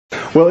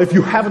Well, if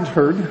you haven't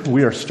heard,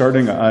 we are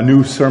starting a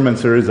new sermon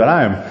series that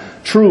I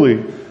am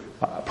truly,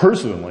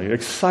 personally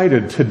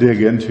excited to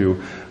dig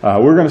into.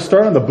 We're going to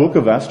start on the book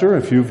of Esther.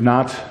 If you've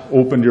not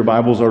opened your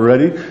Bibles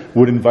already,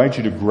 would invite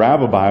you to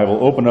grab a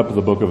Bible, open up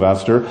the book of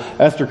Esther.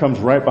 Esther comes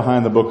right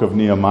behind the book of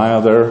Nehemiah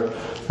there.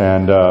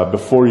 And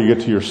before you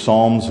get to your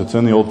Psalms, it's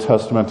in the Old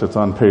Testament. It's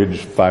on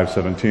page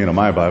 517 of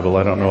my Bible.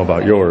 I don't know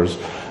about yours.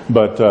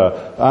 But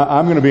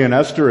I'm going to be in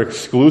Esther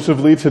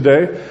exclusively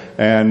today.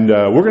 And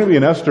we're going to be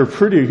in Esther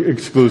pretty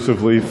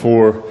exclusively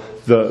for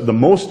the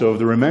most of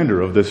the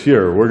remainder of this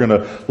year. We're going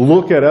to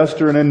look at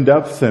Esther in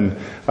depth, and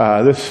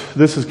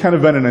this has kind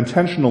of been an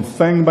intentional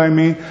thing by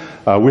me.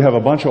 We have a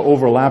bunch of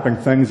overlapping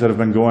things that have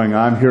been going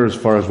on here as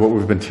far as what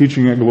we've been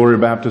teaching at Glory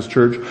Baptist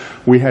Church.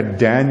 We had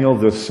Daniel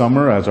this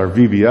summer as our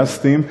VBS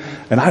theme,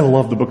 and I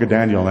love the book of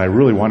Daniel, and I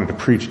really wanted to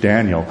preach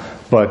Daniel,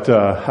 but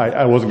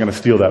I wasn't going to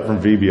steal that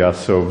from VBS.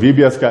 So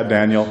VBS got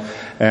Daniel,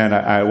 and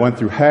I went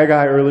through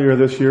Haggai earlier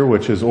this year,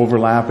 which is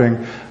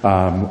overlapping.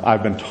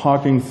 I've been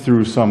talking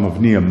through some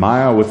of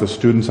Nehemiah with the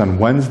students on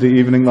Wednesday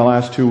evening the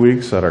last 2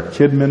 weeks at our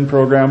KidMin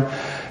program.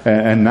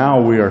 And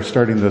now we are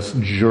starting this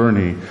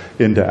journey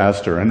into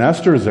Esther. And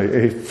Esther is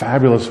a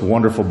fabulous,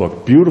 wonderful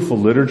book. Beautiful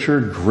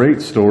literature,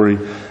 great story,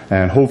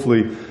 and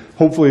hopefully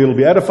it'll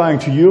be edifying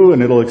to you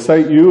and it'll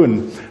excite you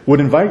and would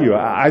invite you.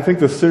 I think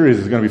this series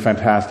is going to be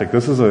fantastic.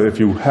 This is if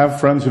you have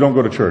friends who don't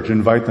go to church,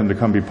 invite them to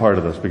come be part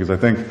of this, because I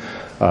think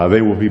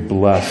they will be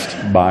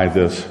blessed by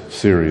this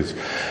series.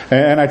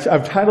 And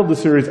I've titled the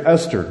series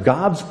Esther,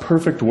 God's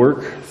Perfect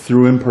Work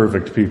Through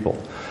Imperfect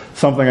People.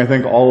 Something I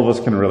think all of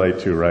us can relate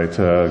to, right?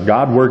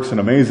 God works in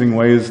amazing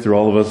ways through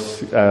all of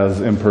us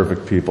as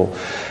imperfect people.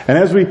 And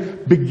as we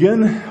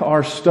begin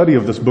our study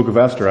of this book of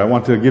Esther, I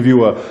want to give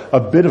you a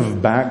bit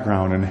of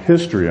background and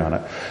history on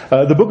it.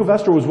 The book of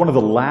Esther was one of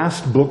the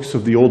last books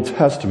of the Old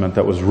Testament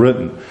that was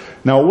written.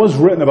 Now, it was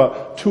written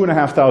about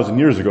 2,500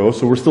 years ago,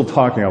 so we're still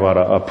talking about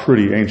a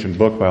pretty ancient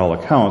book by all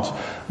accounts,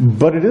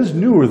 but it is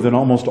newer than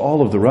almost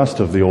all of the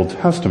rest of the Old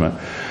Testament.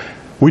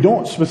 We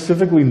don't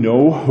specifically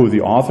know who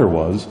the author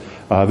was.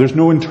 There's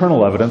no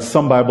internal evidence.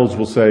 Some Bibles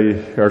will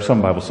say, or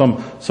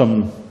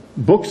some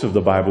books of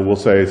the Bible will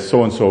say,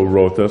 so-and-so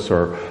wrote this,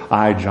 or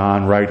I,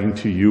 John, writing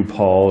to you,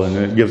 Paul, and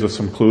it gives us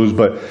some clues,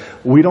 but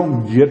we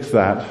don't get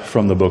that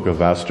from the book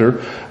of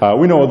Esther.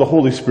 We know the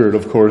Holy Spirit,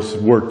 of course,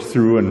 worked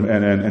through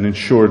and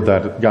ensured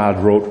that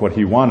God wrote what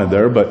he wanted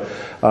there, but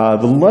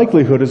the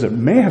likelihood is it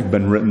may have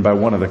been written by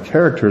one of the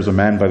characters, a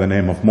man by the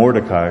name of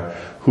Mordecai,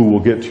 who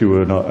we'll get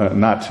to,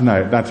 not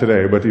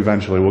today, but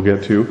eventually we'll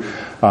get to.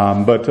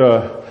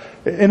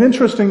 An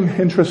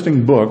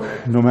interesting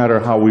book, no matter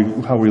how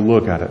we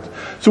look at it.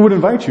 So I would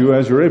invite you,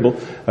 as you're able,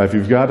 if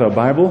you've got a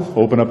Bible,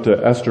 open up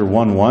to Esther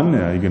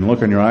 1:1. You can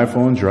look on your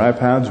iPhones, your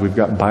iPads. We've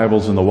got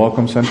Bibles in the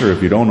Welcome Center.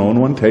 If you don't own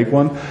one, take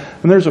one.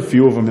 And there's a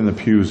few of them in the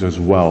pews as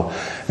well.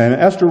 And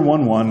Esther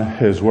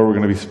 1:1 is where we're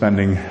going to be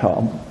spending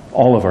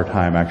all of our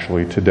time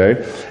actually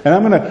today. And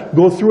I'm going to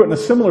go through it in a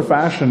similar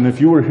fashion. If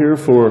you were here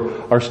for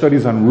our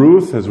studies on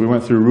Ruth, as we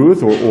went through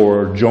Ruth,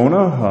 or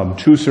Jonah,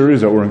 two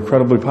series that were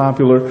incredibly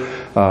popular,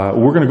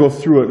 we're going to go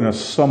through it in a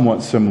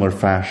somewhat similar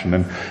fashion.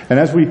 And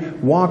as we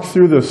walk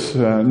through this,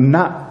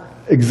 not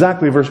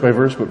exactly verse by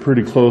verse, but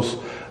pretty close,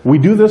 we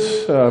do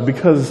this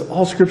because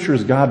all Scripture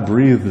is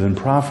God-breathed and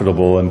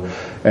profitable,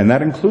 and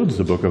that includes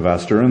the book of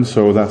Esther, and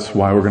so that's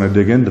why we're going to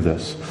dig into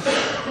this.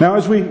 Now,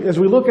 as we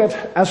look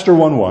at Esther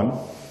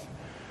 1:1,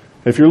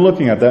 if you're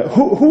looking at that,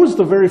 who is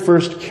the very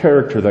first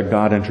character that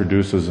God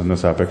introduces in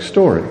this epic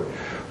story?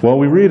 Well,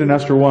 we read in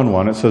Esther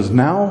 1:1, it says,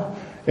 now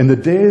in the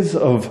days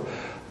of,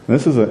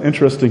 this is an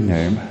interesting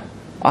name,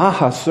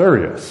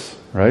 Ahasuerus,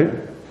 right?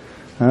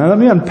 Let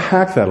me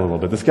unpack that a little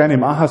bit. This guy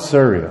named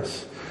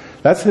Ahasuerus,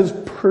 that's his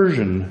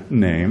Persian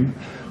name,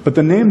 but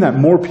the name that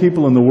more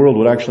people in the world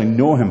would actually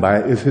know him by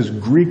is his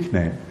Greek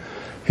name.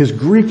 His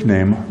Greek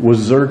name was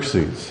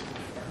Xerxes.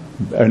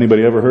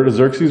 Anybody ever heard of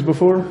Xerxes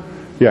before?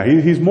 Yeah,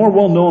 he's more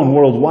well-known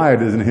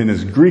worldwide in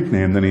his Greek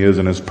name than he is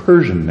in his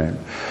Persian name.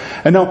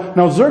 And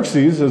now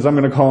Xerxes, as I'm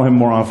going to call him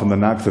more often than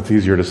not, because it's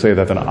easier to say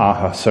that than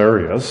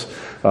Ahasuerus.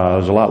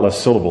 There's a lot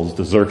less syllables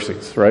to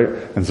Xerxes, right?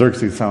 And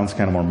Xerxes sounds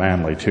kind of more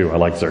manly too. I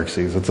like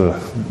Xerxes.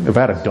 If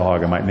I had a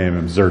dog, I might name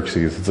him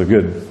Xerxes. It's a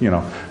good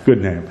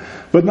name.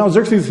 But now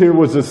Xerxes here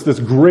was this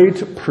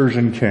great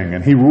Persian king,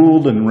 and he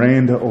ruled and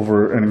reigned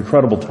over an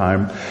incredible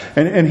time.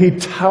 And he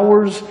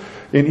towers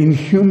in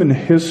human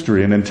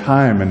history and in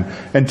time,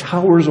 and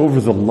towers over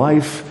the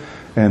life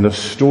and the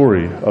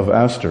story of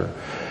Esther.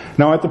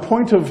 Now, at the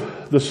point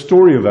of the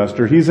story of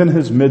Esther, he's in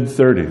his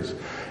mid-30s.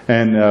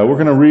 And we're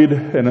going to read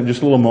in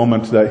just a little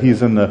moment that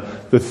he's in the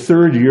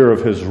third year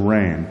of his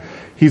reign.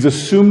 He's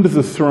assumed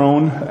the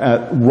throne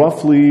at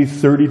roughly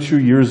 32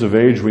 years of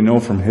age, we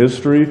know from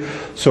history.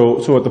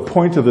 So at the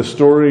point of the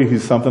story,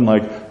 he's something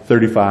like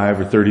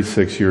 35 or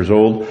 36 years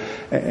old.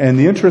 And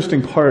the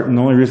interesting part, and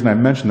the only reason I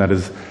mention that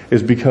is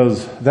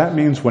because that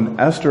means when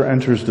Esther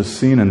enters the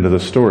scene into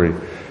the story,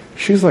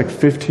 she's like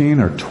 15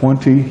 or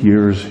 20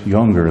 years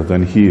younger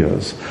than he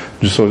is.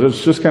 So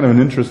it's just kind of an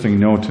interesting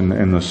note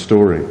in the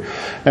story.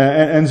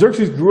 And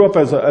Xerxes grew up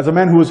as a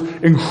man who was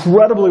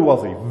incredibly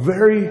wealthy,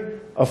 very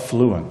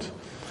affluent.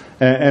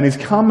 And he's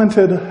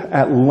commented upon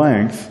at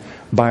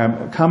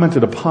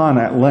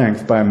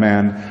length by a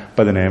man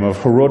by the name of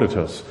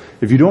Herodotus.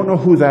 If you don't know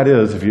who that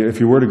is, if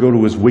you were to go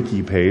to his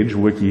wiki page,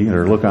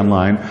 or look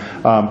online,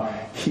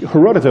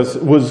 Herodotus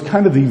was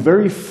kind of the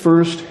very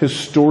first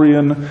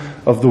historian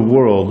of the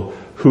world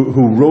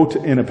who wrote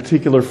in a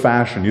particular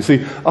fashion. You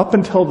see, up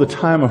until the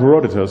time of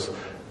Herodotus,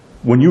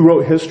 when you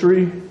wrote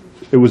history,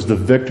 it was the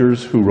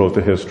victors who wrote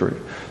the history.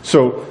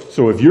 So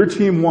if your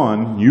team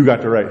won, you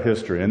got to write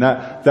history. And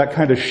that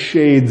kind of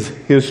shades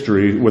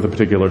history with a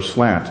particular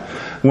slant.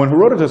 When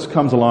Herodotus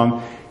comes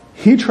along,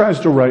 he tries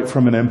to write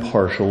from an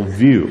impartial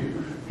view.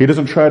 He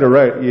doesn't try to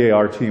write, yay,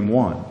 our team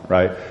won,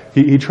 right?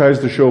 He tries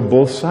to show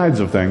both sides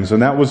of things.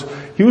 And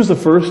he was the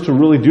first to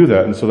really do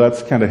that. And so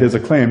that's kind of his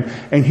acclaim.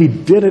 And he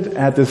did it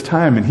at this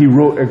time. And he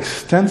wrote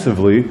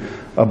extensively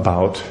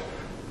about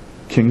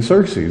King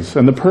Xerxes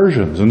and the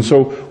Persians. And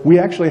so we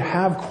actually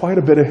have quite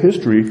a bit of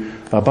history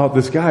about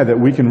this guy that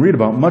we can read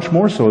about, much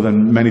more so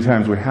than many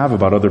times we have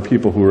about other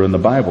people who are in the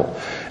Bible.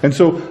 And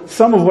so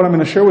some of what I'm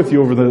going to share with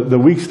you over the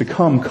weeks to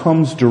come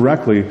comes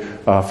directly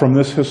from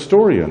this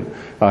historian.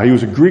 He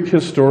was a Greek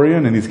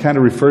historian, and he's kind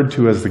of referred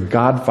to as the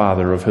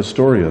godfather of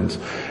historians.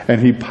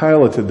 And he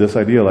piloted this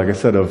idea, like I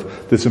said,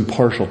 of this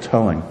impartial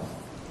telling.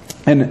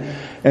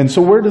 And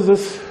so where does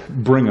this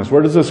bring us?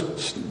 Where does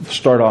this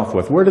start off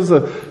with? Where does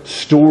the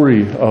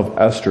story of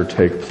Esther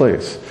take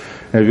place?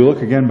 And if you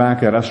look again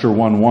back at Esther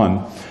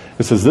 1:1,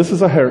 it says, this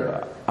is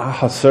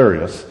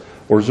Ahasuerus,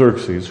 or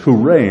Xerxes, who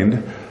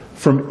reigned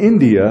from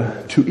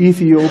India to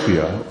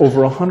Ethiopia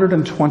over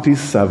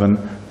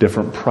 127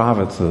 different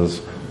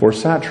provinces or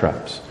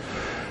satraps.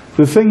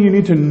 The thing you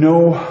need to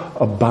know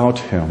about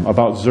him,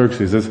 about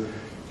Xerxes, is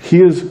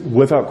he is,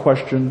 without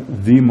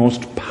question, the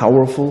most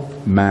powerful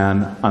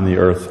man on the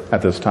earth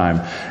at this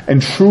time,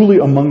 and truly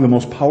among the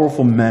most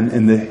powerful men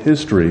in the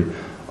history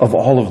of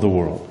all of the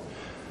world.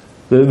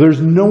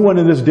 There's no one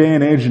in this day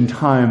and age and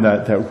time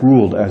that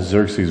ruled as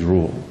Xerxes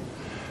ruled.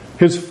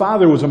 His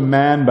father was a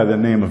man by the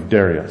name of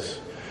Darius.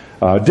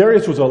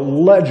 Darius was a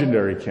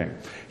legendary king.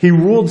 He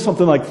ruled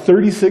something like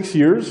 36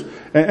 years,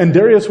 and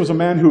Darius was a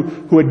man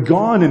who had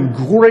gone and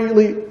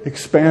greatly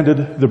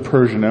expanded the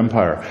Persian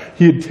Empire.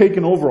 He had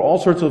taken over all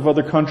sorts of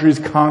other countries,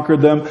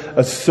 conquered them,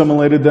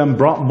 assimilated them,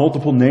 brought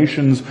multiple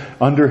nations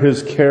under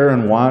his care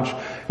and watch.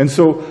 And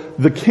so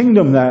the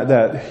kingdom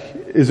that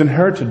is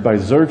inherited by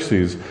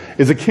Xerxes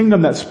is a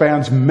kingdom that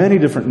spans many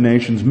different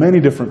nations, many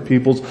different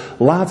peoples,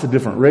 lots of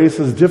different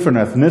races, different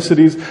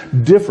ethnicities,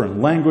 different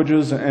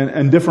languages,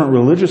 and different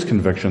religious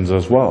convictions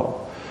as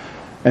well.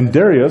 And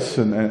Darius,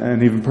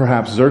 and even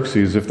perhaps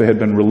Xerxes, if they had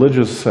been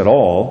religious at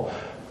all,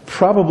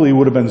 probably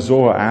would have been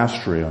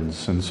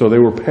Zoroastrians. And so they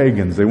were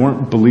pagans. They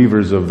weren't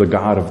believers of the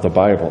God of the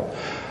Bible.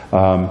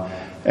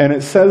 And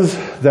it says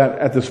that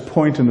at this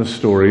point in the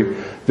story,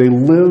 they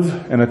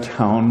live in a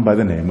town by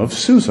the name of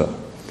Susa.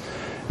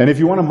 And if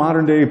you want a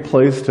modern day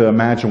place to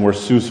imagine where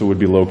Susa would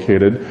be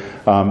located,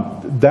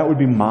 that would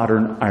be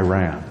modern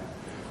Iran.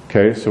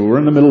 Okay, so we're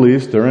in the Middle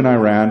East, they're in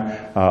Iran,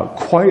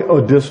 quite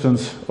a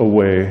distance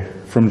away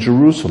from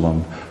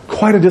Jerusalem,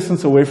 quite a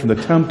distance away from the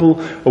temple,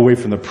 away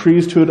from the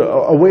priesthood,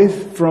 away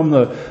from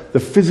the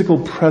physical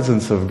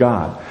presence of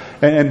God.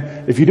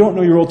 And if you don't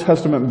know your Old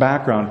Testament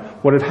background,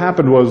 what had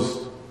happened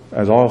was,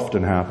 as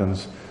often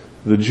happens,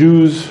 the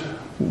Jews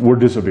were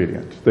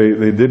disobedient.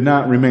 They did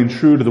not remain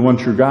true to the one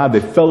true God. They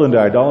fell into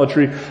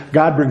idolatry.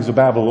 God brings the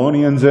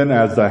Babylonians in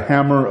as the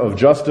hammer of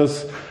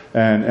justice.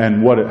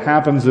 And what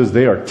happens is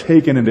they are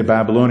taken into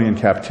Babylonian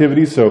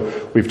captivity.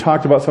 So we've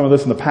talked about some of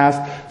this in the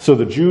past. So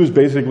the Jews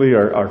basically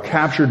are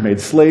captured,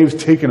 made slaves,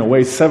 taken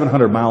away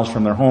 700 miles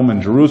from their home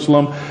in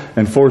Jerusalem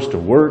and forced to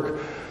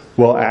work.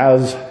 Well,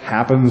 as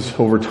happens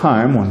over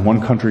time, when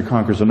one country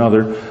conquers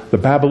another, the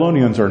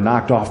Babylonians are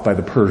knocked off by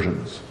the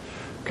Persians.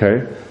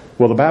 Okay?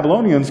 Well, the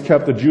Babylonians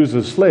kept the Jews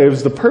as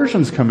slaves. The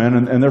Persians come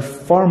in and they're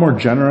far more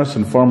generous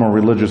and far more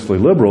religiously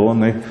liberal.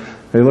 And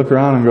they look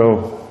around and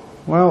go,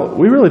 well,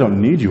 we really don't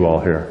need you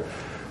all here.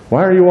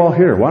 Why are you all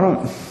here? Why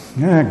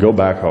don't, go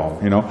back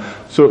home, you know?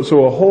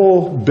 So a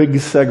whole big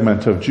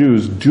segment of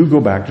Jews do go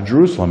back to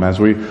Jerusalem, as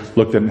we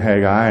looked at in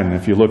Haggai. And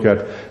if you look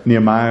at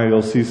Nehemiah,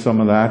 you'll see some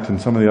of that.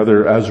 And some of the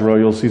other Ezra,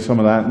 you'll see some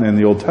of that in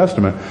the Old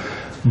Testament.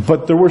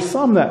 But there were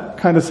some that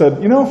kind of said,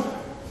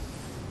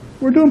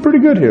 we're doing pretty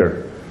good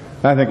here.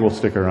 I think we'll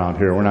stick around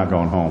here. We're not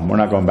going home. We're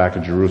not going back to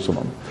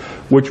Jerusalem.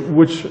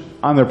 Which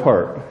on their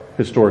part,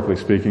 historically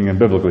speaking and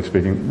biblically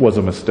speaking, was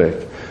a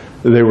mistake.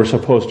 They were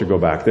supposed to go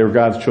back. They were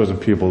God's chosen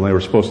people, and they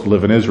were supposed to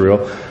live in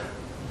Israel.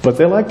 But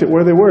they liked it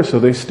where they were, so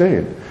they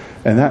stayed.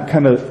 And that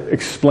kind of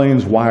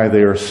explains why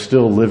they are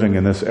still living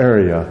in this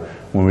area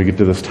when we get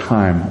to this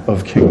time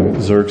of King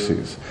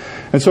Xerxes.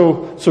 And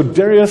so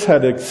Darius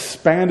had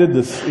expanded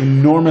this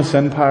enormous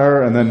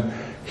empire, and then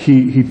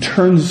he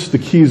turns the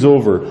keys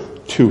over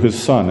to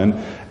his son.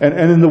 And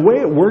in the way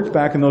it worked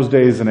back in those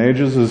days and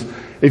ages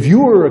If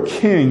you were a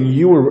king,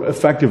 you were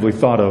effectively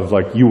thought of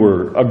like you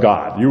were a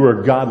god. You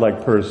were a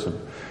godlike person.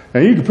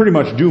 And you could pretty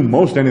much do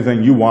most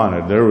anything you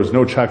wanted. There was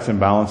no checks and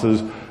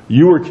balances.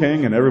 You were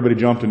king and everybody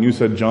jumped and you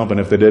said jump, and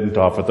if they didn't,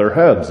 off with their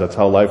heads. That's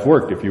how life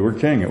worked. If you were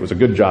king, it was a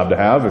good job to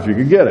have if you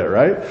could get it,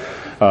 right?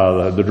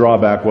 The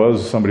drawback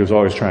was somebody was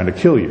always trying to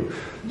kill you.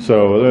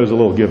 So there's a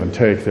little give and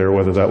take there,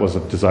 whether that was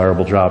a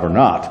desirable job or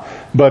not.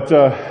 But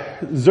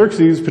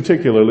Xerxes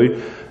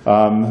particularly,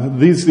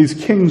 these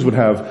kings would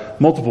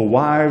have multiple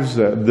wives.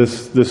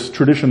 This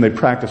tradition, they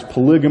practiced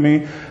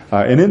polygamy.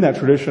 And in that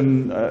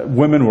tradition,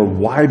 women were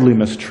widely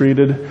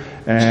mistreated.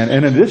 And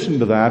in addition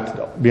to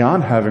that,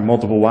 beyond having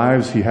multiple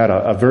wives, he had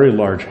a very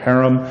large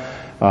harem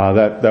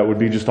that would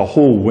be just a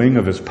whole wing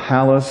of his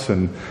palace,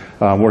 and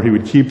where he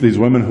would keep these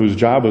women whose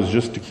job was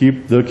just to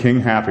keep the king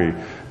happy,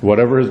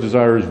 whatever his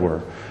desires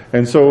were.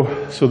 And so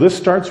this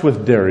starts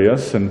with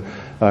Darius, and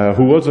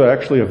who was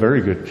actually a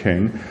very good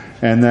king.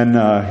 And then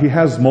he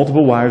has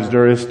multiple wives,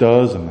 Darius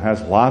does, and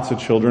has lots of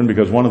children,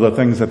 because one of the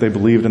things that they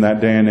believed in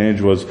that day and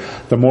age was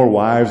the more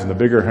wives and the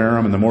bigger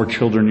harem and the more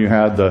children you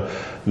had,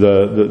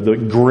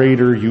 the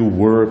greater you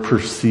were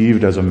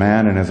perceived as a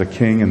man and as a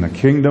king in the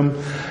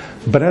kingdom.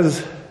 But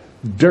as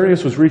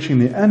Darius was reaching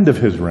the end of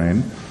his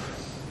reign,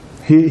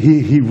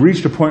 he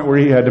reached a point where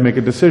he had to make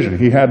a decision.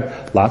 He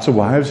had lots of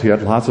wives, he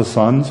had lots of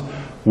sons.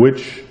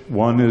 Which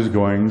one is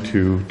going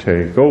to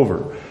take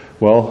over?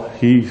 Well,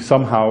 he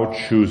somehow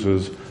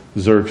chooses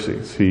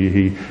Xerxes.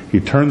 He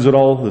turns it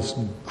all, this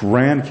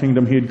grand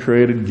kingdom he had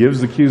created,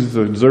 gives the keys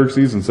to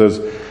Xerxes and says,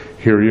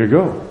 here you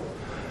go.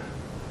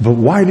 But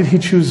why did he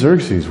choose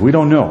Xerxes? We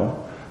don't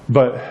know.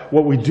 But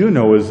what we do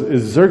know is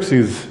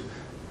Xerxes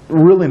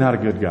really not a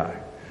good guy.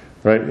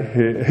 Right?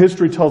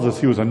 History tells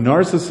us he was a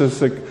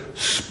narcissistic,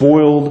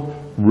 spoiled,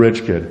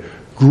 rich kid.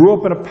 Grew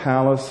up in a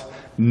palace,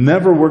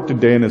 never worked a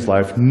day in his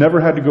life, never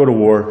had to go to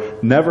war,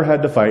 never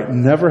had to fight,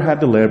 never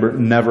had to labor,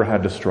 never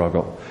had to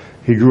struggle.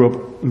 He grew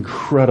up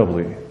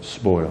incredibly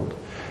spoiled.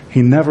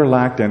 He never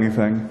lacked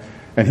anything,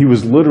 and he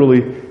was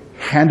literally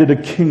handed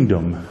a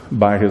kingdom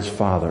by his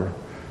father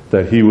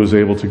that he was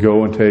able to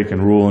go and take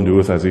and rule and do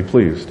with as he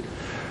pleased.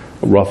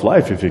 A rough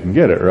life if you can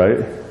get it,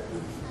 right?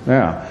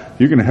 Yeah.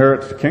 You can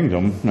inherit the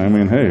kingdom. I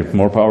mean, hey,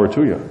 more power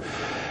to you.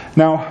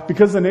 Now,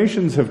 because the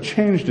nations have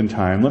changed in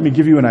time, let me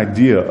give you an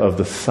idea of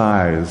the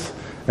size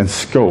and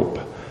scope,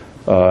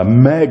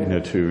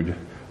 magnitude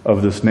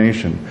of this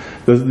nation.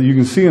 You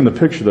can see in the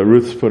picture that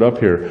Ruth's put up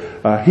here,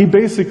 he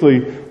basically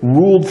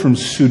ruled from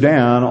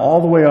Sudan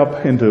all the way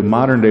up into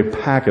modern-day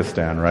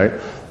Pakistan, right?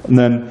 And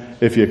then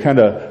if you kind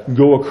of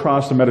go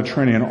across the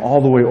Mediterranean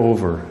all the way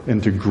over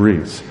into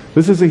Greece.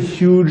 This is a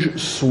huge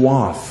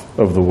swath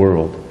of the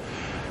world.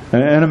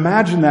 And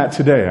imagine that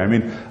today. I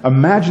mean,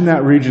 imagine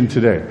that region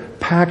today.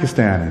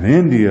 Pakistan and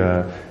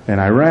India and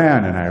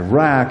Iran and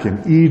Iraq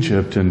and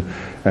Egypt and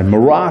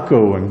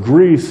Morocco and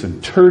Greece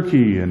and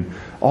Turkey and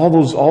all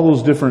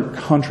those different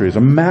countries.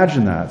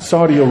 Imagine that.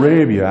 Saudi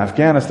Arabia,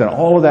 Afghanistan,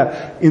 all of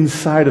that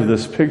inside of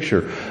this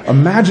picture.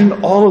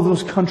 Imagine all of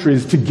those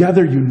countries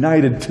together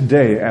united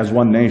today as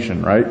one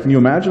nation, right? Can you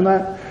imagine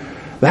that?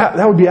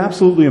 That would be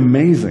absolutely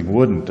amazing,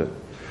 wouldn't it?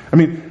 I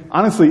mean,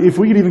 honestly, if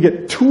we could even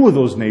get two of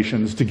those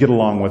nations to get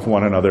along with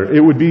one another, it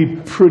would be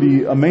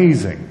pretty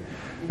amazing.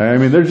 I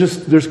mean,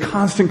 there's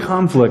constant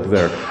conflict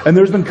there. And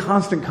there's been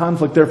constant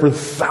conflict there for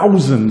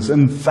thousands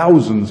and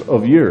thousands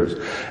of years.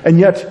 And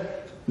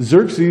yet,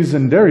 Xerxes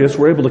and Darius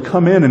were able to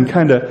come in and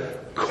kind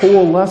of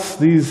coalesce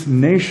these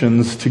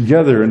nations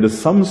together into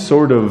some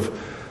sort of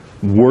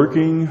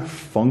working,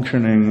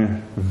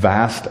 functioning,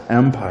 vast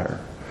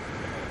empire.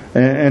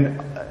 And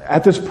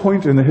at this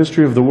point in the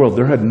history of the world,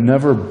 there had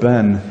never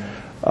been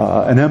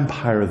an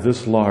empire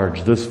this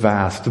large, this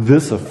vast,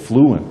 this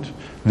affluent,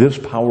 this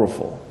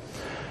powerful.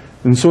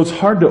 And so it's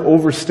hard to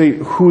overstate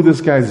who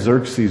this guy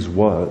Xerxes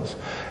was.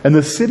 And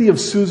the city of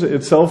Susa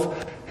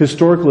itself,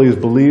 historically, is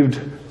believed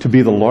to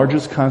be the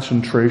largest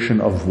concentration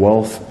of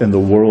wealth in the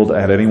world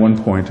at any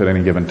one point at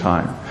any given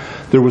time.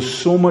 There was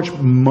so much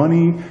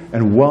money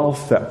and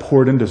wealth that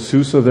poured into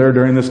Susa there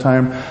during this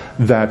time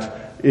that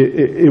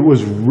it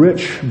was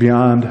rich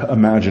beyond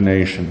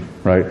imagination,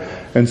 right?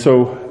 And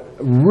so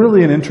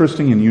really an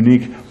interesting and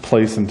unique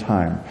place and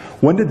time.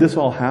 When did this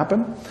all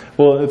happen?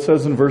 Well, it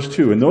says in verse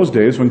 2, in those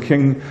days when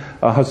King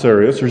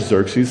Ahasuerus or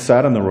Xerxes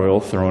sat on the royal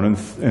throne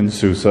in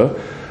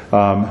Susa,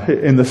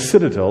 in the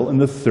citadel in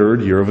the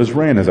 3rd year of his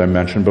reign, as I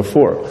mentioned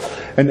before.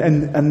 And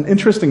an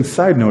interesting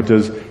side note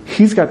is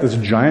he's got this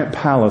giant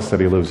palace that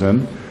he lives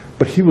in,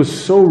 but he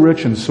was so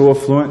rich and so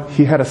affluent,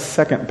 he had a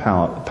second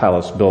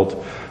palace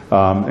built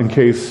in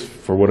case,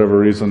 for whatever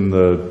reason,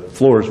 the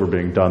floors were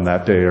being done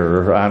that day,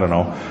 or I don't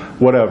know,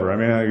 whatever. I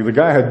mean, the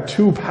guy had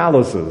 2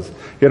 palaces.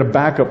 He had a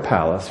backup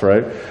palace,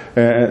 right?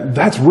 And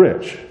that's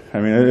rich.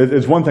 I mean,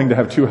 it's one thing to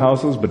have 2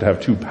 houses, but to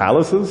have 2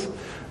 palaces,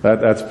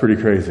 that's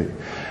pretty crazy.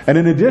 And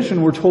in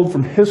addition, we're told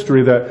from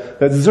history that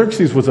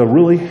Xerxes was a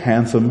really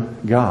handsome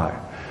guy.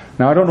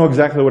 Now, I don't know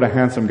exactly what a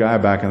handsome guy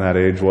back in that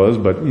age was,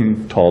 but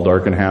tall,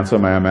 dark, and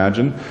handsome, I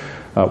imagine.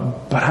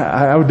 But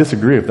I would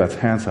disagree if that's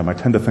handsome. I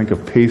tend to think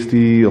of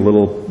pasty, a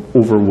little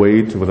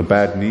overweight with a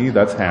bad knee.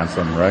 That's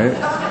handsome, right?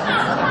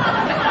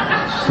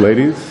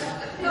 Ladies?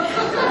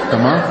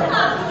 Come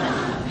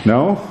on?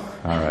 No?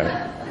 All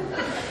right.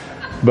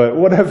 But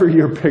whatever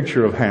your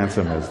picture of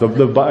handsome is,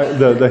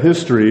 the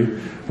history,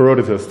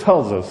 Herodotus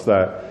tells us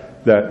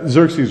that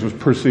Xerxes was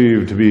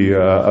perceived to be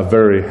a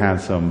very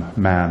handsome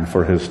man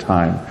for his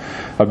time.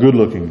 A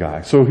good-looking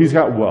guy. So he's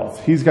got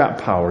wealth. He's got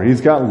power.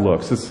 He's got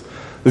looks.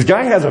 This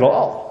guy has it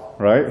all,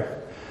 right?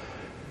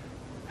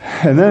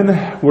 And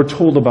then we're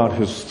told about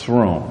his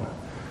throne.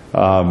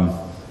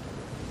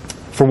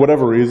 For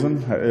whatever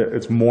reason,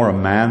 it's more a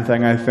man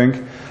thing, I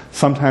think.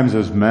 Sometimes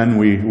as men,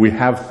 we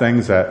have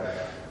things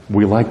that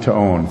we like to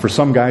own. For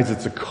some guys,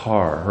 it's a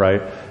car,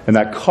 right? And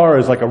that car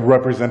is like a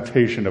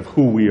representation of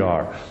who we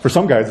are. For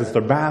some guys, it's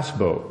their bass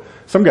boat.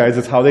 Some guys,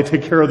 it's how they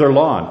take care of their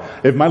lawn.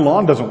 If my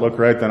lawn doesn't look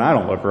right, then I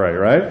don't look right,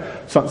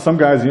 right? Some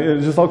guys,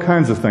 just all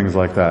kinds of things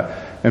like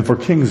that. And for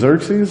King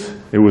Xerxes,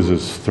 it was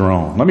his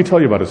throne. Let me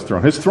tell you about his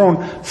throne. His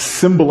throne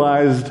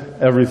symbolized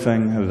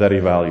everything that he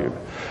valued.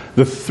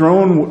 The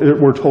throne,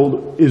 we're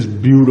told, is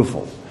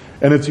beautiful.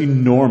 And it's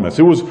enormous.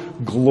 It was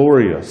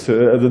glorious.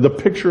 The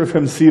picture of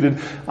him seated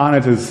on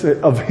it is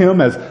of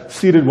him as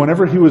seated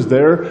whenever he was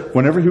there,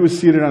 whenever he was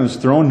seated on his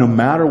throne, no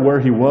matter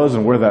where he was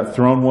and where that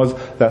throne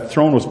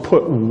was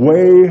put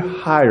way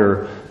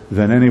higher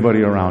than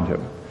anybody around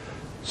him.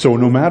 So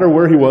no matter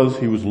where he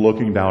was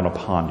looking down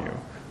upon you.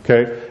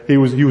 Okay? He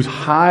was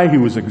high, he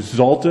was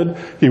exalted,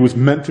 he was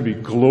meant to be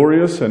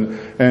glorious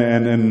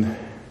and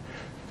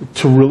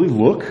to really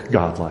look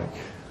godlike,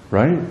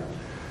 right?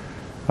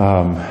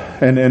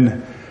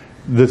 And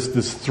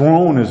this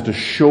throne is to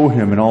show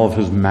him in all of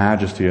his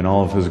majesty and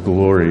all of his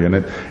glory. And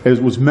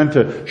it was meant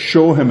to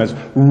show him as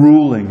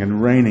ruling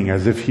and reigning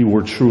as if he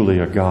were truly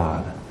a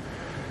god.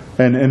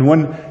 And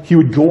when he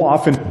would go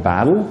off into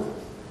battle,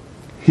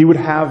 he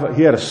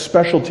had a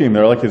special team.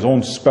 They're like his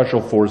own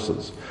special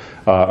forces.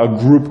 A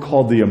group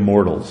called the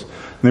Immortals.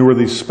 And they were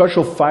these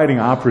special fighting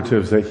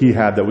operatives that he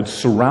had that would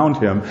surround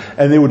him.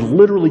 And they would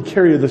literally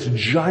carry this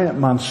giant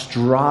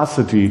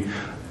monstrosity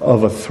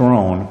of a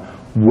throne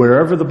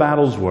wherever the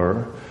battles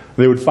were.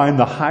 They would find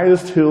the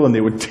highest hill and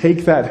they would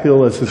take that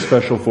hill as his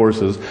special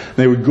forces.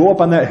 They would go up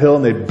on that hill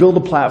and they'd build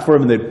a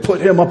platform and they'd put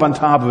him up on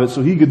top of it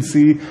so he could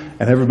see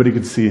and everybody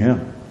could see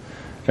him.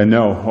 And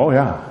know, oh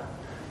yeah,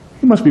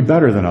 he must be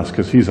better than us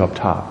because he's up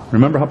top.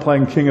 Remember how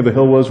playing King of the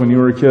Hill was when you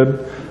were a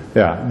kid?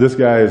 Yeah, this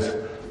guy's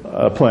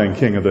playing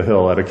King of the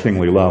Hill at a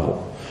kingly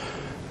level.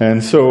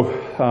 And so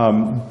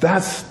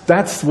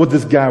that's what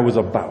this guy was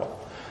about.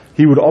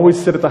 He would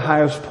always sit at the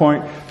highest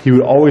point. He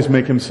would always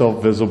make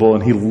himself visible,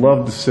 and he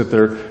loved to sit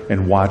there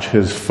and watch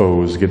his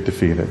foes get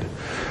defeated.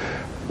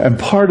 And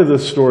part of the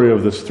story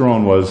of this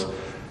throne was,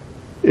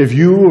 if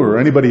you or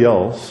anybody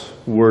else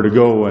were to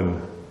go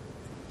and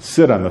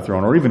sit on the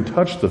throne, or even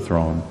touch the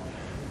throne,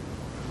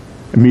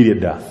 immediate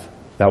death.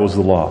 That was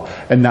the law.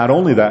 And not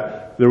only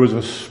that, there was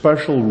a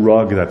special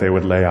rug that they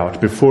would lay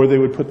out before they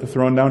would put the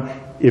throne down.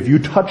 If you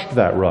touched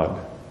that rug,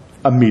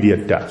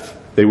 immediate death.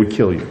 They would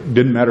kill you.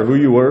 Didn't matter who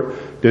you were.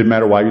 Didn't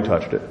matter why you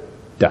touched it.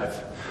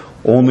 Death.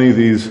 Only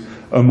these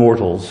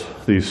immortals,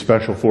 these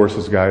special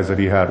forces guys that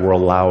he had, were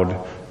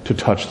allowed to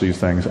touch these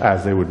things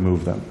as they would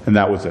move them. And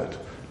that was it.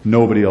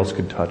 Nobody else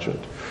could touch it.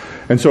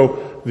 And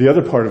so the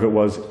other part of it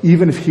was,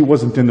 even if he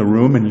wasn't in the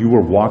room and you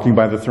were walking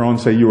by the throne,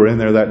 say you were in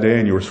there that day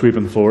and you were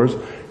sweeping the floors,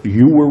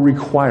 you were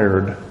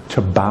required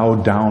to bow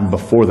down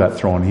before that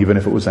throne, even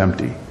if it was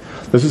empty.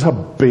 This is how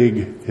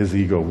big his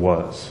ego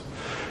was.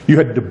 You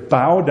had to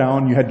bow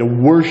down, you had to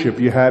worship,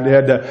 you had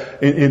to,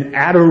 in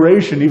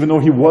adoration, even though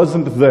he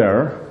wasn't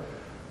there,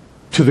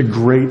 to the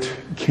great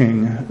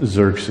King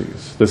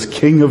Xerxes, this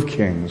king of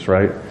kings,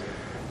 right?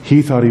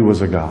 He thought he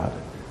was a god.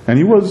 And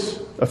he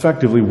was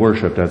effectively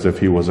worshipped as if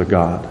he was a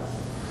god.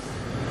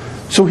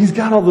 So he's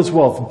got all this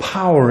wealth,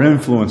 power,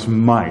 influence,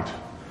 might.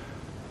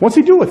 What's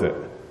he do with it?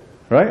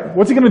 Right?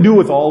 What's he going to do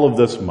with all of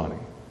this money?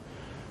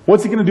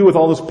 What's he going to do with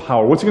all this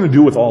power? What's he going to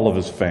do with all of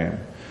his fame?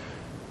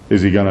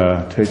 Is he going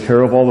to take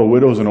care of all the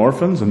widows and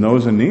orphans and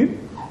those in need?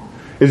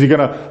 Is he going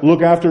to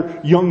look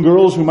after young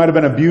girls who might have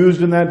been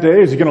abused in that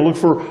day? Is he going to look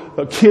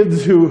for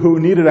kids who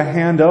needed a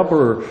hand up,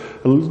 or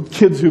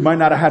kids who might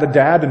not have had a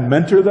dad and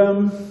mentor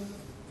them?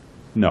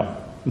 No,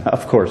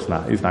 of course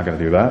not. He's not going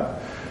to do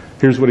that.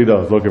 Here's what he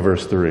does. Look at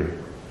verse 3.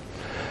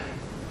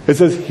 It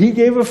says, he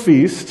gave a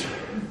feast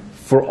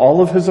for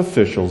all of his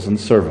officials and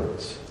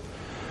servants.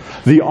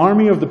 The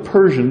army of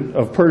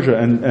Persia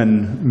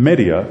and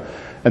Media,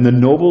 and the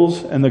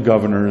nobles and the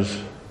governors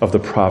of the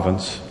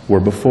province were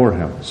before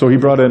him. So he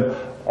brought in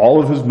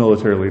all of his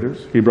military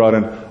leaders. He brought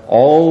in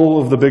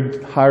all of the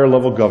big higher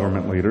level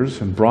government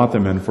leaders and brought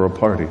them in for a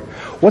party.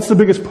 What's the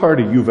biggest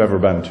party you've ever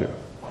been to?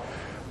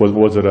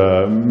 Was it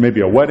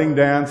maybe a wedding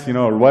dance,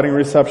 a wedding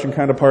reception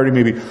kind of party?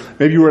 Maybe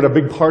you were at a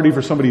big party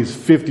for somebody's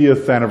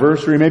 50th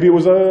anniversary. Maybe it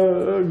was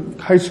a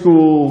high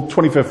school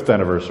 25th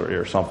anniversary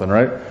or something,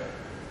 right?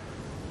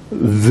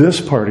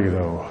 This party,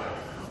 though,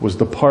 was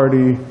the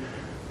party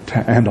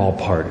to end all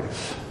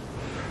parties.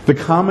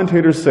 The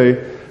commentators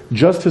say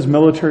just his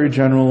military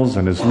generals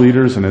and his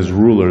leaders and his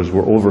rulers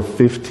were over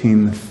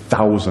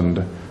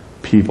 15,000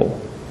 people.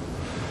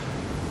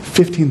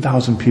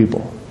 15,000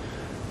 people.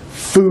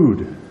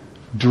 Food,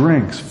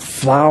 drinks,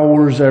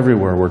 flowers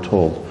everywhere, we're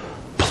told.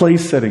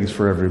 Place settings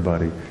for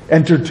everybody.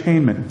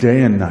 Entertainment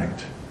day and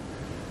night.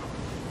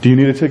 Do you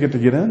need a ticket to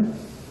get in?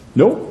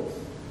 Nope.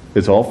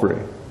 It's all free.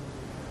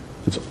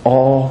 It's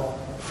all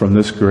from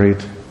this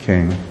great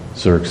king,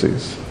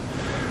 Xerxes.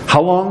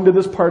 How long did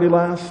this party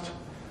last?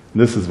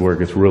 This is where it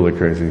gets really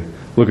crazy.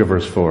 Look at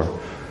verse 4.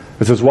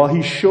 It says, while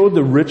he showed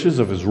the riches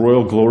of his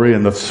royal glory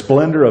and the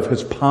splendor of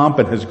his pomp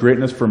and his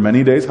greatness for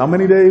many days. How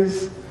many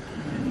days?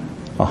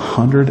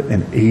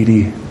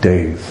 180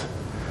 days.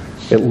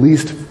 At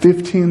least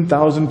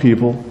 15,000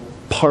 people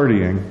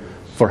partying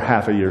for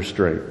half a year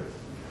straight.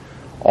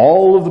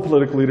 All of the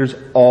political leaders,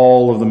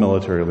 all of the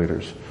military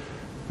leaders.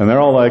 And they're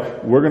all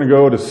like, we're going to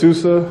go to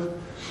Susa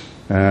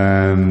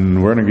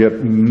and we're going to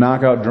get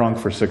knockout drunk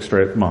for 6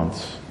 straight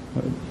months.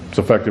 It's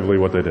effectively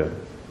what they did.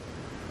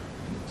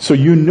 So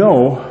you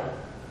know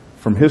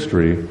from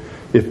history,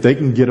 if they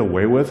can get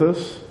away with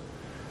this,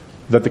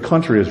 that the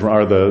country is,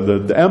 or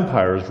the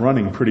empire is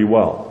running pretty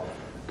well.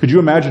 Could you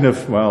imagine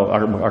if, well,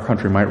 our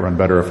country might run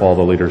better if all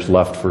the leaders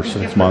left for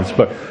 6 months,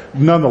 but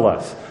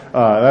nonetheless,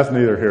 that's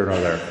neither here nor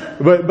there.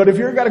 But if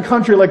you've got a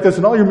country like this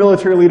and all your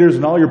military leaders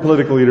and all your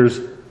political leaders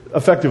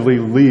effectively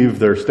leave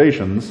their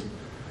stations,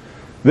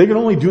 they can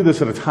only do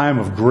this at a time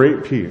of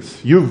great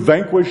peace. You've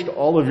vanquished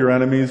all of your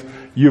enemies.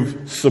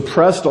 You've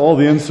suppressed all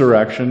the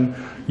insurrection.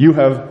 You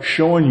have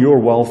shown your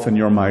wealth and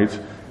your might,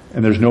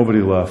 and there's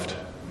nobody left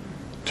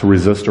to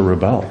resist or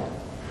rebel.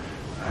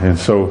 And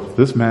so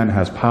this man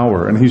has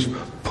power, and he's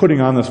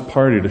putting on this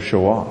party to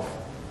show off,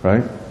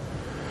 right?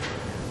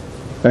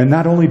 And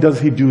not only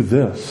does he do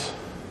this,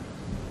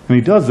 and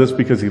he does this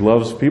because he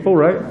loves people,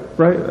 right?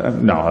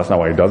 No, that's not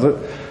why he does it.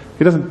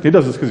 He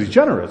does this because he's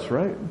generous,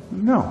 right?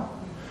 No.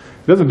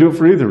 He doesn't do it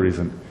for either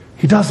reason.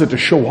 He does it to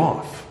show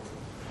off.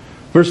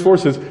 Verse 4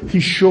 says, he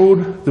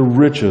showed the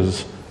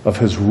riches of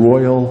his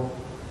royal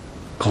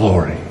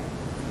glory,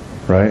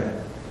 right?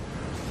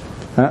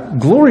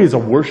 Glory is a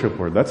worship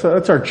word. That's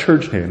our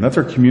church name. That's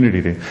our community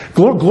name.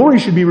 Glory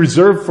should be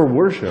reserved for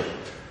worship.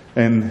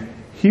 And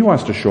he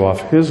wants to show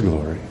off his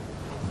glory.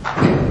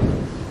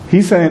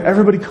 He's saying,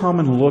 everybody come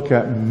and look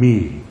at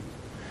me.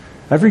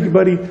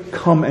 Everybody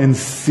come and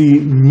see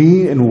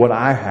me and what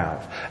I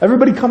have.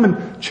 Everybody come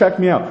and check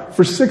me out.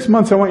 For 6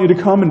 months I want you to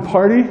come and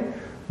party,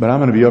 but I'm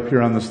going to be up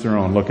here on this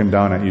throne looking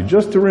down at you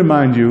just to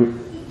remind you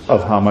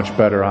of how much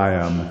better I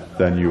am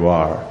than you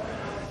are.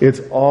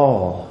 It's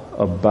all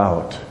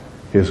about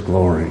his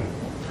glory.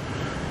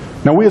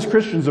 Now we as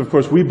Christians, of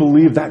course, we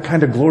believe that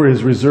kind of glory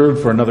is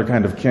reserved for another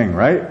kind of king,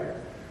 right?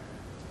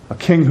 A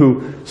king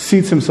who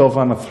seats himself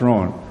on a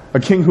throne. A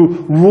king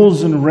who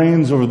rules and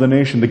reigns over the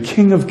nation. The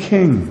King of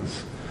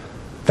Kings.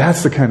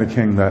 That's the kind of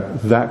king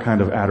that kind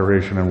of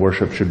adoration and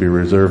worship should be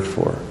reserved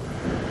for.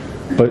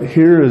 But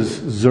here is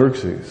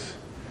Xerxes,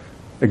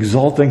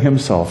 exalting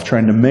himself,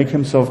 trying to make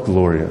himself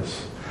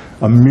glorious.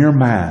 A mere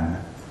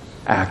man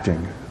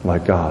acting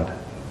like God.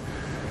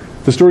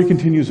 The story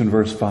continues in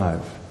verse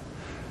 5.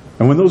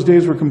 And when those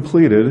days were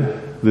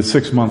completed, the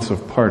 6 months of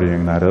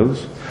partying, that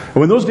is, and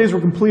when those days were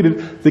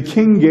completed, the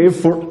king gave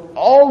for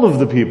all of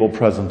the people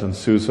present in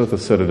Susa, the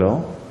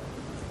citadel,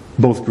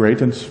 both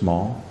great and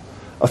small,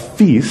 a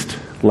feast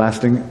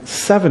lasting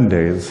 7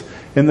 days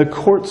in the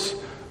courts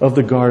of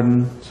the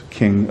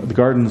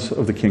gardens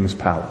of the king's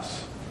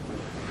palace.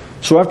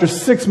 So after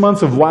 6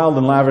 months of wild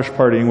and lavish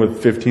partying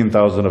with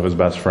 15,000 of his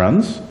best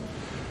friends,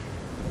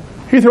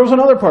 he throws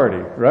another party,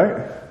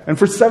 right? And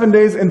for 7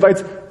 days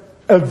invites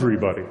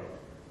everybody.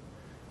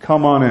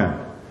 Come on in.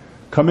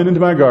 Come into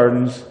my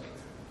gardens.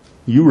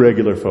 You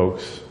regular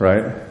folks,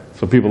 right?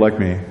 So people like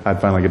me, I'd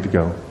finally get to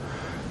go.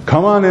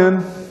 Come on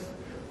in.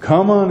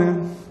 Come on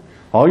in.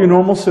 All you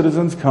normal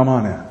citizens, come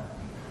on in.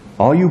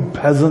 All you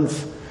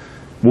peasants,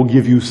 we'll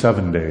give you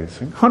 7 days.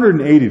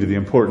 180 to the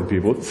important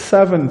people.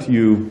 7 to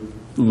you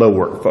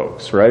lower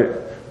folks, right?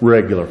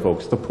 Regular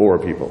folks, the poor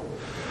people.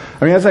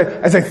 I mean, as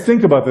I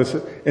think about this,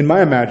 in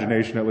my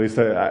imagination at least,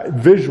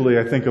 visually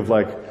I think of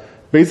like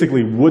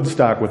basically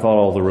Woodstock with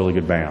all the really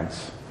good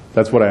bands.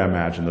 That's what I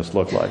imagine this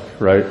looked like,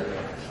 right?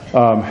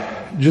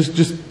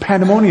 Just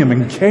pandemonium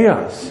and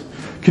chaos.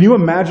 Can you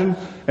imagine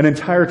an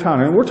entire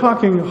town? And we're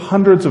talking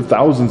hundreds of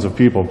thousands of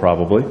people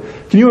probably.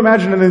 Can you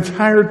imagine an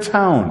entire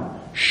town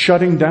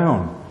shutting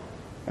down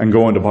and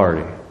going to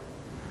party?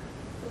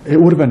 It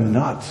would have been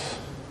nuts.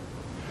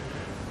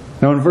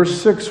 Now in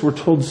verse 6 we're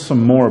told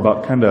some more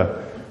about kind of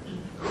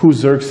who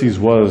Xerxes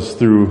was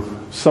through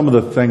some of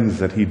the things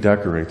that he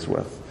decorates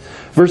with.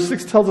 Verse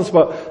 6 tells us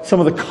about some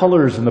of the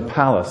colors in the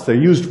palace. They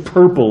used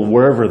purple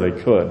wherever they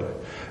could.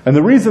 And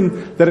the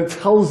reason that it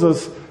tells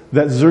us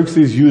that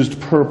Xerxes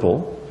used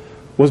purple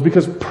was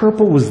because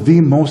purple was the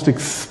most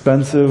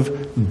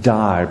expensive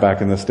dye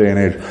back in this day and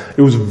age.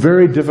 It was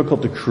very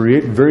difficult to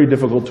create, very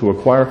difficult to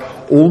acquire.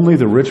 Only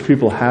the rich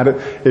people had it.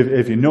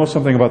 If you know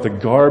something about the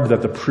garb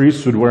that the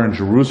priests would wear in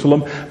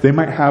Jerusalem, they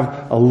might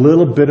have a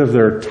little bit of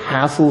their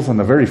tassels on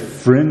the very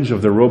fringe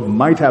of their robe,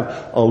 might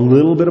have a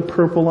little bit of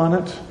purple on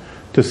it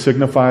to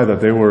signify that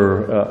they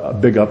were a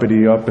big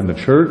uppity up in the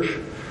church.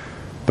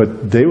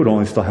 But they would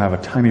only still have a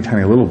tiny,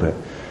 tiny little bit.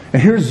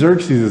 And here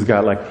Xerxes has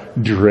got like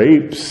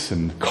drapes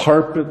and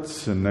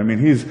carpets, and I mean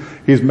has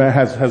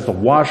the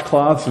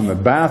washcloths, and the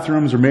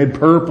bathrooms are made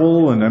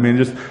purple, and I mean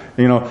just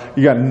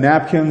you got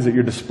napkins that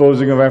you're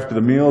disposing of after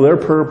the meal, they're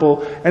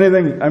purple.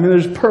 Anything, I mean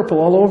there's purple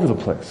all over the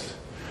place.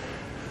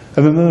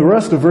 And then the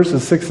rest of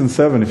verses 6 and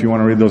 7, if you want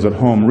to read those at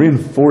home,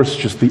 reinforce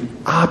just the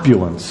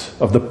opulence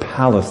of the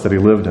palace that he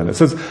lived in. It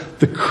says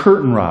the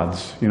curtain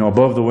rods,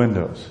 above the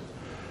windows,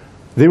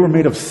 they were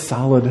made of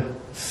solid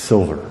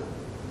silver.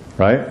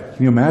 Right?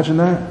 Can you imagine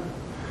that?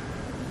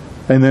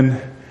 And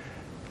then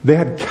they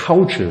had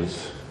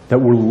couches that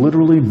were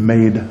literally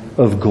made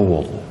of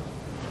gold.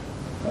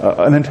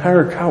 An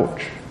entire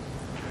couch.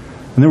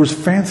 And there was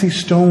fancy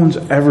stones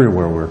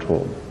everywhere, we're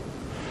told.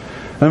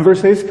 And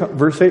verse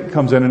 8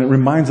 comes in and it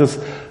reminds us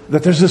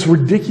that there's this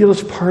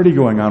ridiculous party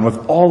going on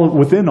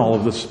within all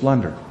of this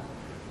splendor.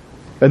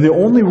 And the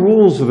only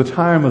rules of the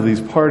time of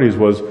these parties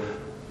was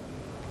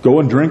go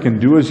and drink and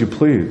do as you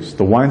please.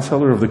 The wine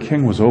cellar of the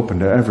king was open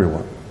to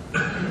everyone.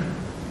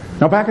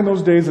 Now, back in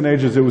those days and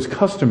ages, it was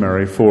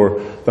customary for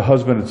the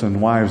husbands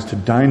and wives to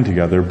dine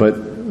together,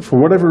 but for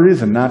whatever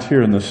reason, not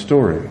here in this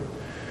story.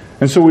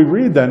 And so we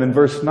read then in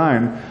verse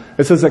 9,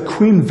 it says that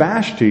Queen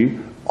Vashti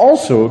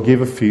also gave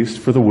a feast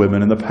for the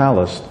women in the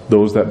palace,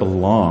 those that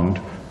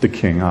belonged to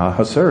King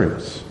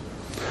Ahasuerus.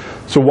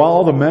 So while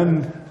all the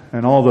men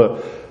and all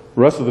the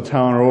rest of the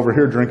town are over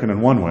here drinking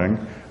in one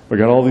wing, we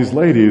got all these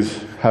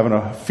ladies having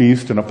a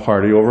feast and a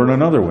party over in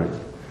another wing.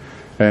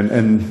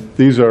 And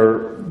these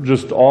are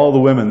just all the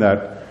women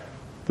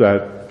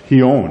that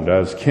he owned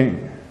as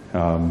king.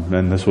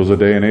 And this was a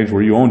day and age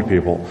where you owned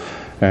people.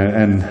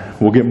 And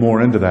we'll get more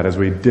into that as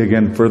we dig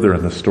in further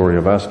in the story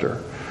of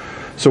Esther.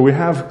 So we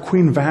have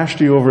Queen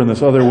Vashti over in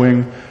this other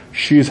wing.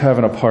 She's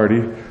having a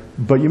party.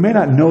 But you may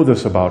not know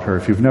this about her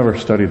if you've never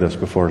studied this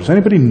before. Does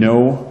anybody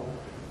know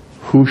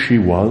who she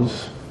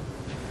was?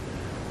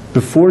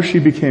 Before she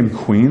became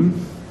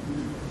queen,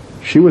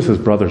 she was his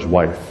brother's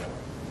wife.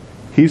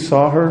 He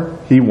saw her,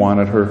 he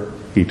wanted her,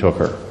 he took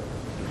her.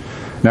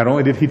 Not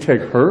only did he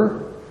take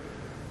her,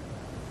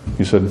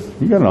 he said,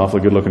 you got an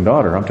awfully good looking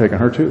daughter, I'm taking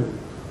her too.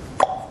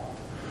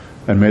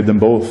 And made them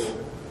both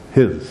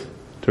his.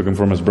 Took him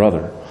from his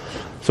brother.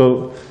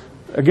 So,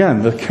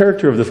 again, the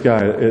character of this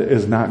guy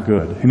is not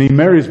good. And he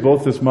marries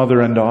both his mother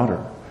and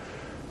daughter.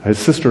 His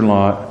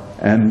sister-in-law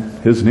and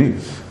his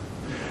niece.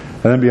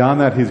 And then beyond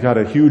that, he's got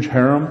a huge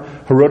harem.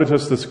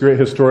 Herodotus, this great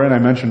historian I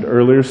mentioned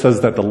earlier, says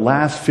that the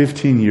last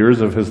 15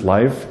 years of his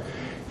life,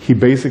 he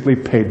basically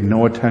paid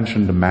no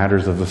attention to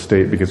matters of the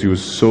state because he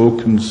was so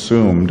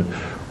consumed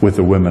with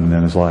the women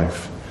in his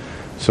life.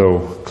 So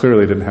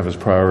clearly didn't have his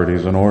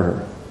priorities in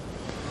order.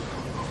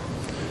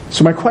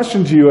 So my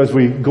question to you as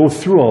we go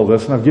through all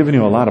this, and I've given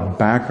you a lot of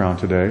background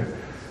today,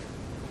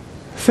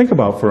 think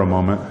about for a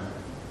moment,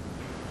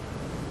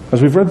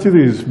 as we've read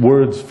through these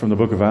words from the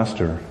book of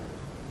Esther,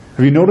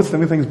 have you noticed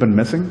anything's been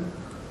missing?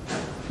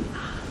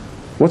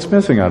 What's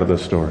missing out of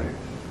this story?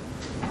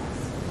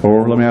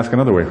 Or let me ask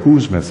another way,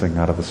 who's missing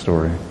out of the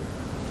story?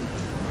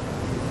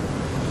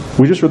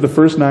 We just read the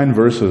first 9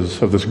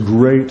 verses of this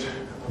great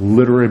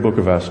literary book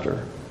of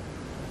Esther,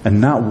 and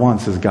not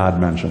once is God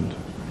mentioned.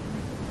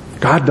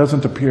 God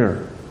doesn't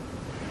appear.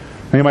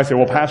 And you might say,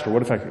 well, Pastor,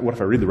 what if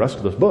I read the rest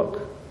of this book?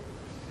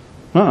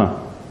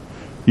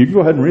 You can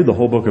go ahead and read the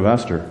whole book of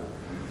Esther.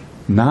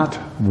 Not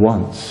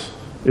once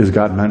is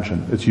God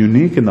mentioned. It's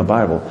unique in the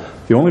Bible.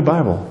 The only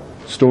Bible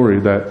story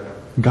that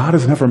God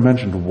is never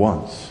mentioned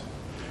once.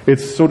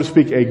 It's, so to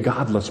speak, a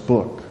godless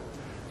book.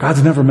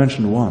 God's never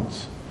mentioned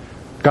once.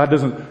 God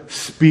doesn't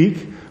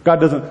speak.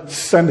 God doesn't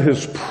send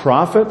his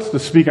prophets to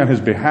speak on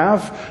his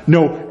behalf.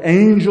 No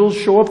angels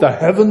show up. The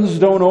heavens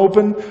don't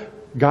open.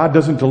 God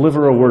doesn't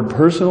deliver a word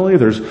personally.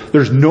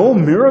 There's no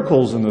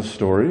miracles in this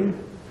story.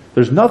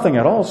 There's nothing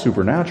at all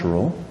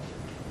supernatural.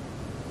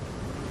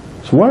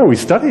 So why are we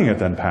studying it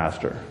then,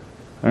 Pastor?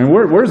 I mean,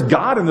 where's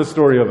God in the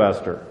story of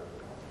Esther?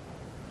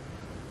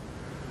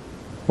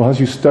 Well, as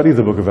you study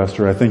the book of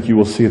Esther, I think you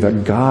will see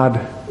that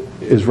God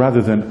is,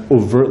 rather than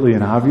overtly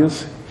and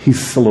obvious, he's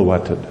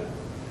silhouetted.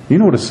 You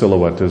know what a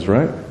silhouette is,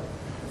 right?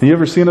 Have you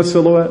ever seen a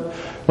silhouette?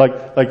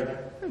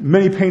 Like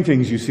many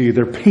paintings you see,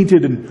 they're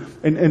painted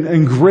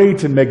in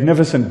great and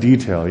magnificent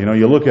detail. You know,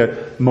 you look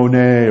at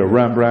Monet or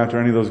Rembrandt or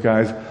any of those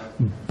guys.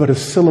 But a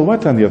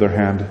silhouette, on the other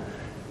hand,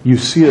 you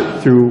see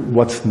it through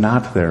what's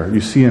not there.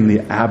 You see in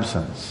the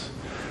absence.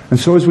 And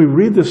so as we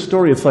read this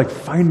story, it's like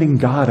finding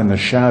God in the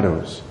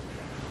shadows.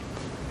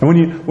 And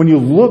when you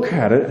look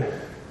at it,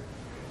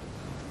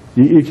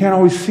 you can't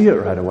always see it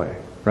right away,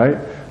 right?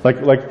 Like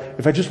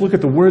if I just look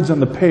at the words on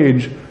the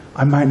page,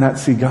 I might not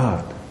see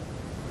God.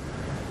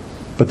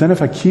 But then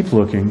if I keep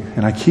looking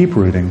and I keep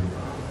reading,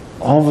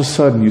 all of a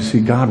sudden you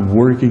see God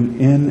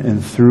working in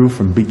and through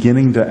from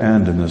beginning to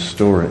end in this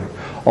story.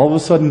 All of a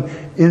sudden,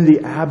 in the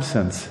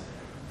absence,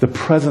 the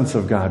presence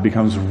of God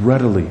becomes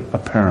readily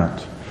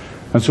apparent.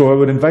 And so I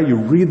would invite you,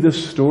 read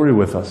this story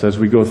with us as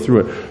we go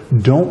through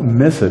it. Don't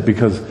miss it,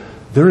 because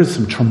there is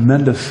some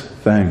tremendous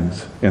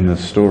things in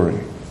this story.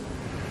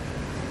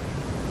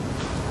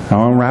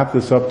 Now, I'll wrap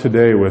this up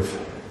today with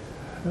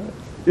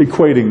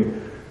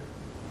equating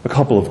a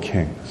couple of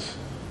kings.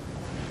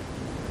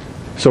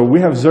 So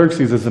we have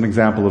Xerxes as an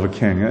example of a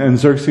king. And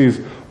Xerxes,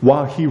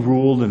 while he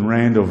ruled and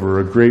reigned over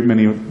a great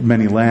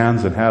many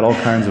lands and had all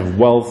kinds of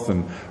wealth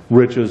and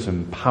riches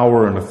and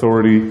power and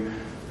authority,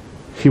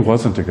 he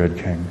wasn't a good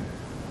king.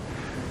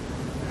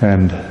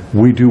 And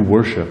we do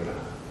worship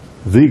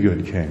the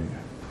good king.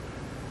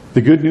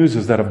 The good news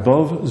is that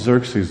above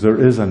Xerxes there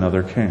is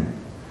another king.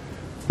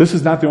 This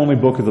is not the only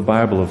book of the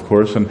Bible, of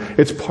course, and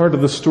it's part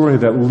of the story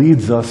that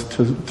leads us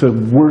to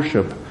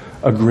worship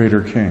a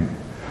greater king.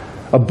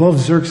 Above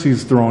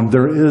Xerxes' throne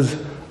there is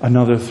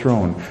another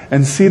throne,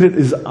 and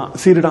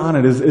seated on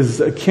it is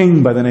a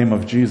king by the name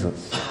of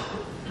Jesus.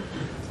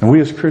 And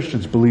we as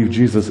Christians believe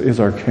Jesus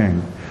is our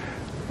king,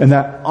 and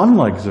that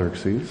unlike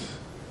Xerxes,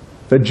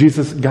 that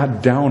Jesus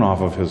got down off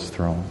of his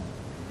throne.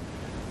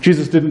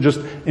 Jesus didn't just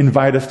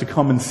invite us to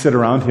come and sit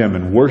around him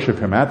and worship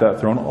him at that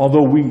throne,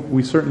 although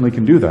we certainly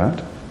can do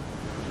that.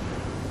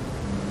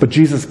 But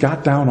Jesus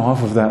got down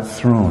off of that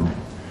throne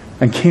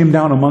and came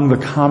down among the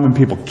common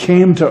people,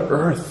 came to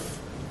earth,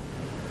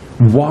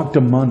 walked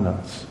among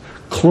us,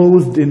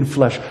 clothed in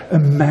flesh,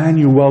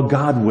 Emmanuel,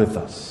 God with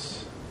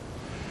us.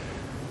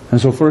 And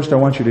so first I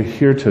want you to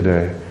hear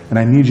today, and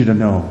I need you to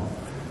know,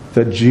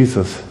 that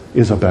Jesus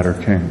is a better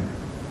king.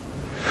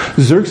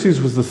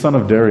 Xerxes was the son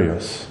of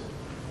Darius,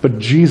 but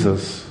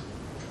Jesus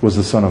was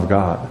the Son of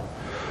God.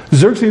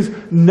 Xerxes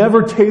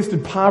never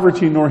tasted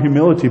poverty nor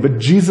humility, but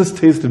Jesus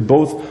tasted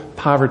both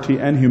poverty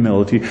and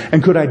humility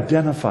and could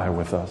identify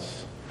with us.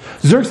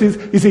 Xerxes,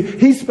 you see,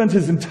 he spent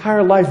his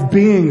entire life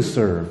being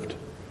served.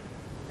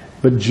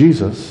 But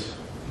Jesus,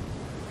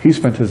 he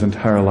spent his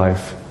entire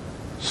life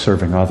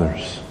serving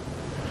others.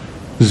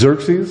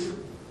 Xerxes,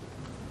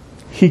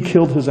 he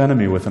killed his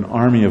enemy with an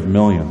army of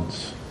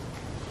millions.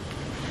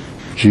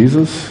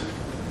 Jesus,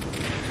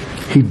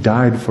 he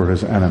died for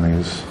his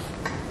enemies,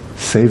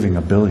 saving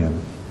 1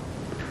 billion.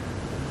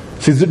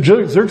 See,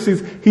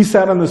 Xerxes, he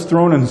sat on this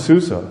throne in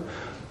Susa,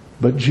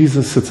 but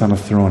Jesus sits on a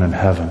throne in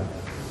heaven.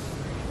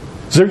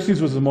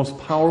 Xerxes was the most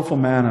powerful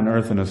man on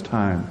earth in his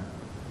time,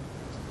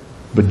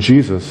 but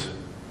Jesus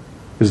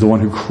is the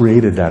one who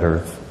created that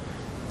earth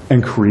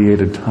and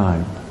created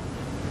time.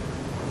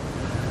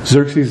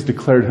 Xerxes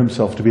declared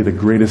himself to be the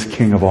greatest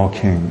king of all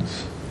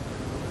kings.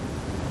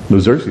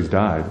 But Xerxes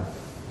died.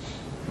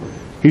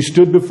 He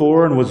stood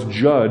before and was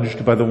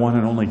judged by the one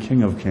and only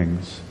King of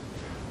Kings,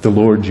 the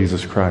Lord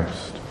Jesus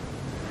Christ.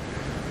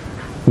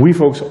 We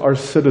folks are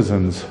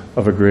citizens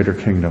of a greater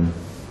kingdom.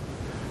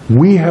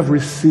 We have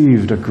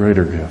received a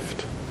greater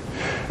gift.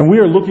 And we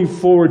are looking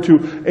forward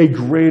to a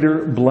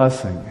greater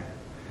blessing.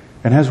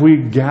 And as we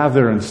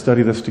gather and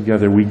study this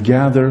together, we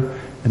gather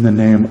in the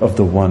name of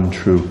the one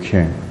true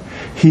King.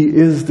 He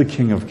is the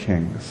King of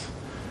Kings.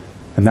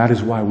 And that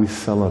is why we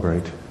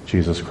celebrate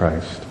Jesus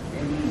Christ.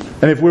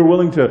 And if we're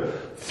willing to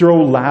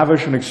throw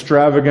lavish and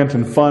extravagant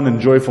and fun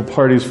and joyful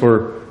parties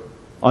for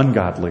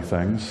ungodly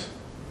things,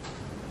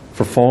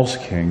 for false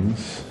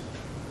kings,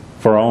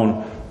 for our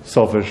own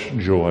selfish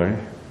joy,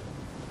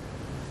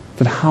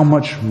 then how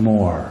much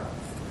more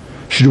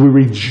should we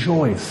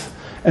rejoice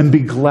and be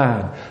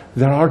glad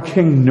that our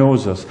King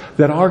knows us,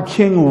 that our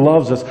King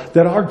loves us,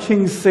 that our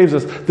King saves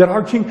us, that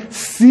our King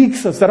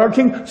seeks us, that our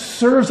King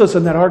serves us,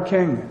 and that our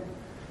King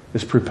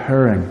is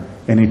preparing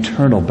an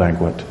eternal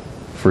banquet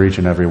for each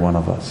and every one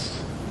of us.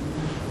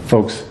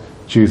 Folks,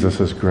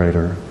 Jesus is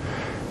greater.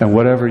 And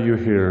whatever you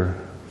hear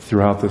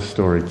throughout this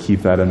story,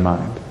 keep that in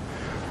mind.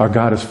 Our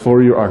God is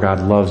for you, our God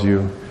loves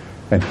you,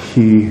 and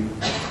He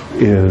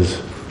is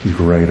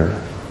greater.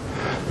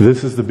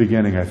 This is the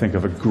beginning, I think,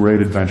 of a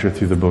great adventure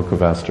through the book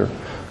of Esther.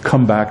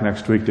 Come back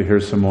next week to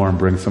hear some more and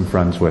bring some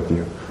friends with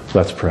you.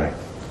 Let's pray.